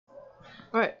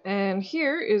Alright, and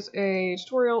here is a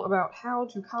tutorial about how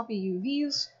to copy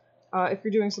UVs if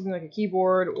you're doing something like a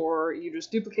keyboard or you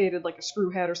just duplicated like a screw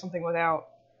head or something without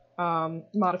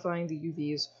modifying the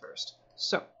UVs first.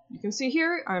 So, you can see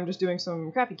here, I'm just doing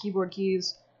some crappy keyboard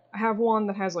keys. I have one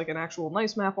that has like an actual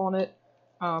nice map on it,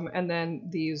 and then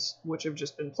these which have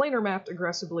just been planar mapped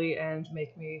aggressively and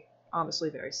make me honestly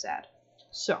very sad.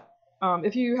 So,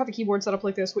 if you have a keyboard set up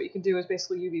like this, what you can do is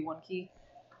basically UV1 key,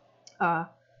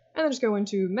 and then just go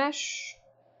into Mesh,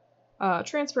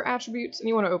 Transfer Attributes, and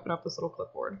you want to open up this little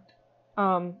clipboard.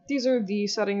 These are the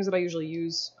settings that I usually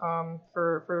use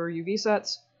for UV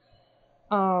sets.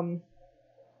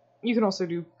 You can also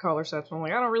do color sets, but I'm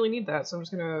like, I don't really need that, so I'm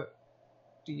just gonna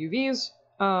do UVs.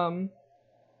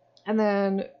 And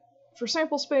then for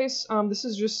sample space, this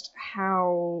is just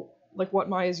how, like, what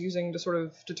Maya is using to sort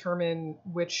of determine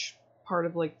which part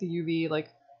of like the UV, like,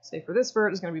 say for this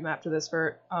vert is going to be mapped to this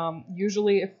vert.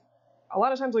 Usually, a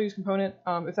lot of times I'll use component.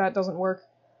 If that doesn't work,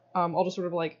 I'll just sort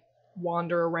of like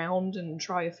wander around and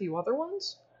try a few other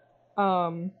ones.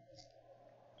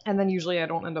 And then usually I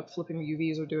don't end up flipping the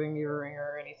UVs or doing mirroring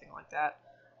or anything like that.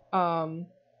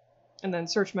 And then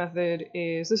search method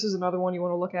this is another one you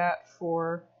want to look at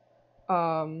for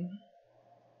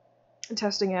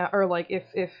testing out, or like if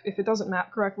it doesn't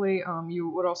map correctly, you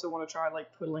would also want to try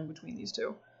like twiddling between these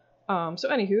two. So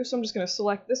anywho, so I'm just going to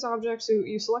select this object. So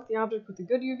you select the object with the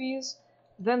good UVs,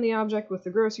 then the object with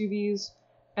the gross UVs,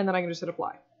 and then I can just hit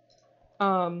apply.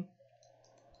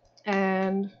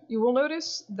 And you will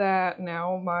notice that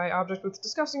now my object with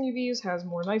disgusting UVs has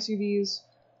more nice UVs.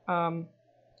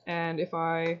 And if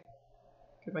I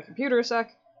give my computer a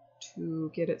sec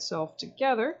to get itself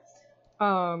together,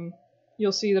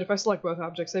 you'll see that if I select both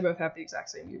objects, they both have the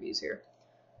exact same UVs here.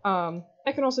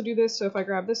 I can also do this, so if I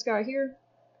grab this guy here,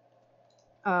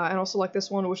 and I'll select this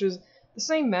one, which is the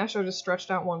same mesh, I just stretched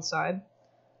out one side.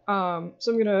 So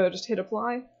I'm gonna just hit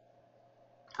apply,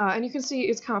 and you can see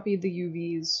it's copied the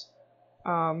UVs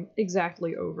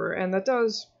exactly over, and that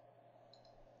does...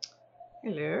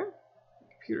 Hello?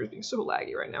 My computer's being so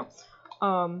laggy right now.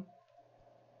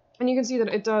 And you can see that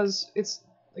it's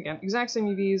again, exact same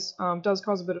UVs, does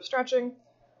cause a bit of stretching.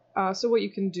 So what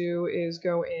you can do is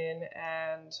go in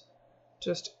and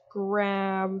just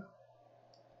grab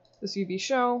this UV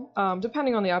show.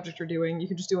 Depending on the object you're doing, you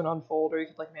can just do an unfold, or you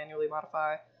could like manually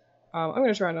modify. I'm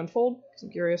going to try an unfold, because I'm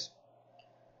curious.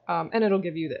 And it'll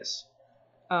give you this,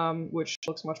 which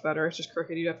looks much better. It's just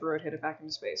crooked, you'd have to rotate it back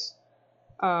into space.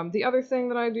 The other thing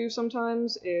that I do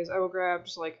sometimes is I will grab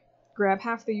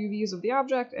half the UVs of the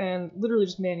object and literally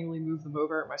just manually move them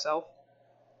over myself.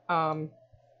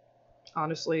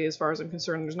 Honestly, as far as I'm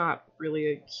concerned, there's not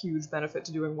really a huge benefit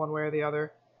to doing one way or the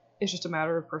other. It's just a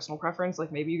matter of personal preference.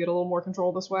 Like, maybe you get a little more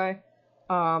control this way.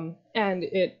 And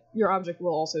your object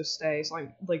will also stay. So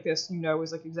like this,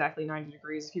 is like exactly 90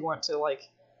 degrees. If you want to like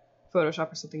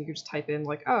Photoshop or something, you could just type in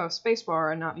like, oh,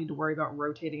 spacebar, and not need to worry about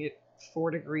rotating it 4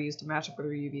 degrees to match up with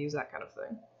your UVs, that kind of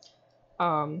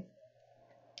thing.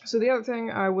 So the other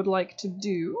thing I would like to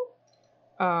do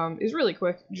is really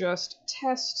quick, just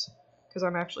test, because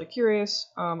I'm actually curious.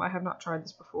 I have not tried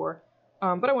this before,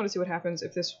 but I want to see what happens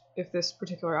if this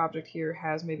particular object here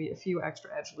has maybe a few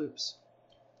extra edge loops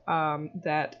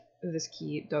that this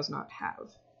key does not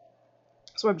have.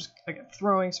 So I'm just, again,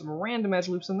 throwing some random edge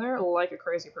loops in there like a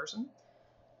crazy person.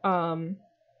 And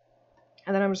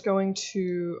then I'm just going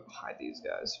to hide these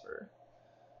guys for...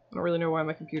 I don't really know why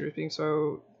my computer is being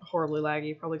so horribly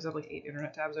laggy, probably because I have like 8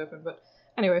 internet tabs open, but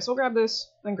anyway, so I'll grab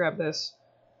this, then grab this.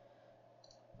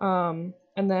 And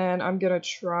then I'm gonna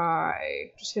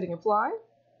try just hitting apply,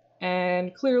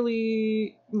 and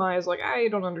clearly Maya's like, I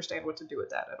don't understand what to do with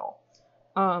that at all.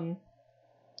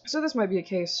 So this might be a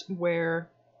case where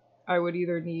I would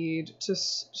either need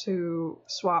to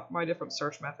swap my different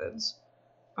search methods.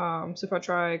 So if I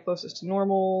try closest to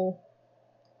normal,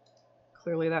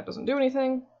 clearly that doesn't do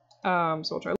anything. So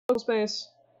I'll try local space.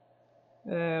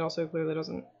 It also clearly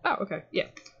doesn't... Oh, okay, yeah.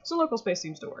 So local space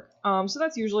seems to work. So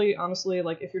that's usually, honestly,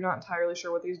 like, if you're not entirely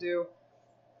sure what these do,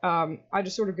 I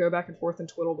just sort of go back and forth and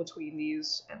twiddle between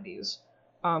these and these.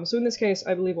 So in this case,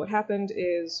 I believe what happened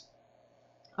is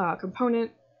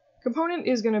component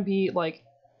is going to be, like,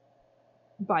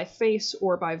 by face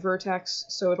or by vertex,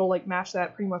 so it'll, like, match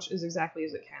that pretty much as exactly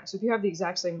as it can. So if you have the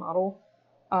exact same model,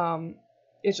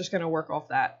 it's just going to work off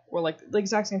that, or like the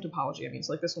exact same topology. I mean,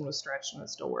 so like this one was stretched and it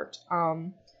still worked.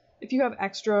 If you have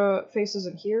extra faces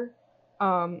in here,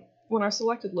 when I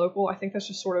selected local, I think that's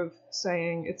just sort of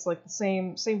saying it's like the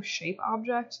same shape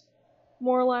object,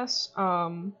 more or less,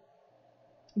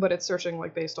 but it's searching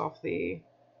like based off the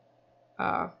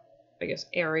I guess,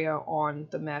 area on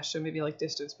the mesh, so maybe like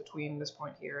distance between this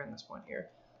point here and this point here.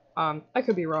 I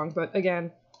could be wrong, but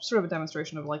again, sort of a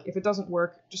demonstration of like, if it doesn't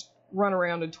work, just run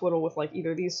around and twiddle with like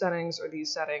either these settings or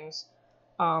these settings,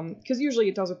 because usually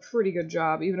it does a pretty good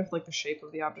job, even if like the shape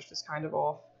of the object is kind of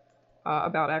off,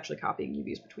 about actually copying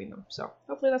UVs between them. So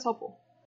hopefully that's helpful.